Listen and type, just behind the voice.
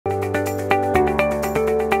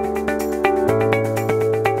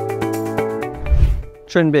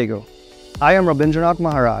Trinbago. I am Rabindranath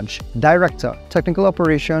Maharaj, Director, Technical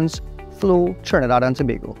Operations, Flow Trinidad and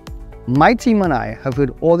Tobago. My team and I have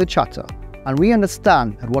heard all the chatter, and we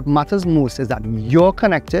understand that what matters most is that you're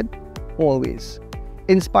connected always.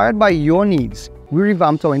 Inspired by your needs, we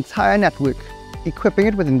revamped our entire network, equipping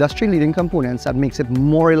it with industry-leading components that makes it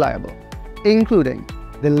more reliable, including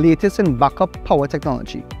the latest in backup power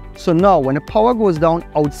technology. So now when the power goes down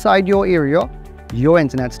outside your area, your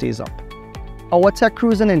internet stays up. Our tech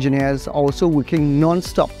crews and engineers are also working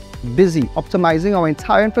non-stop, busy optimizing our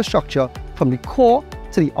entire infrastructure from the core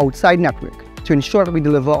to the outside network to ensure that we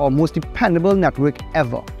deliver our most dependable network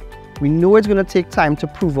ever. We know it's going to take time to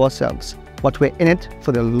prove ourselves, but we're in it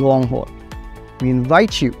for the long haul. We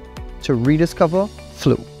invite you to rediscover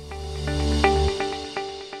Flow.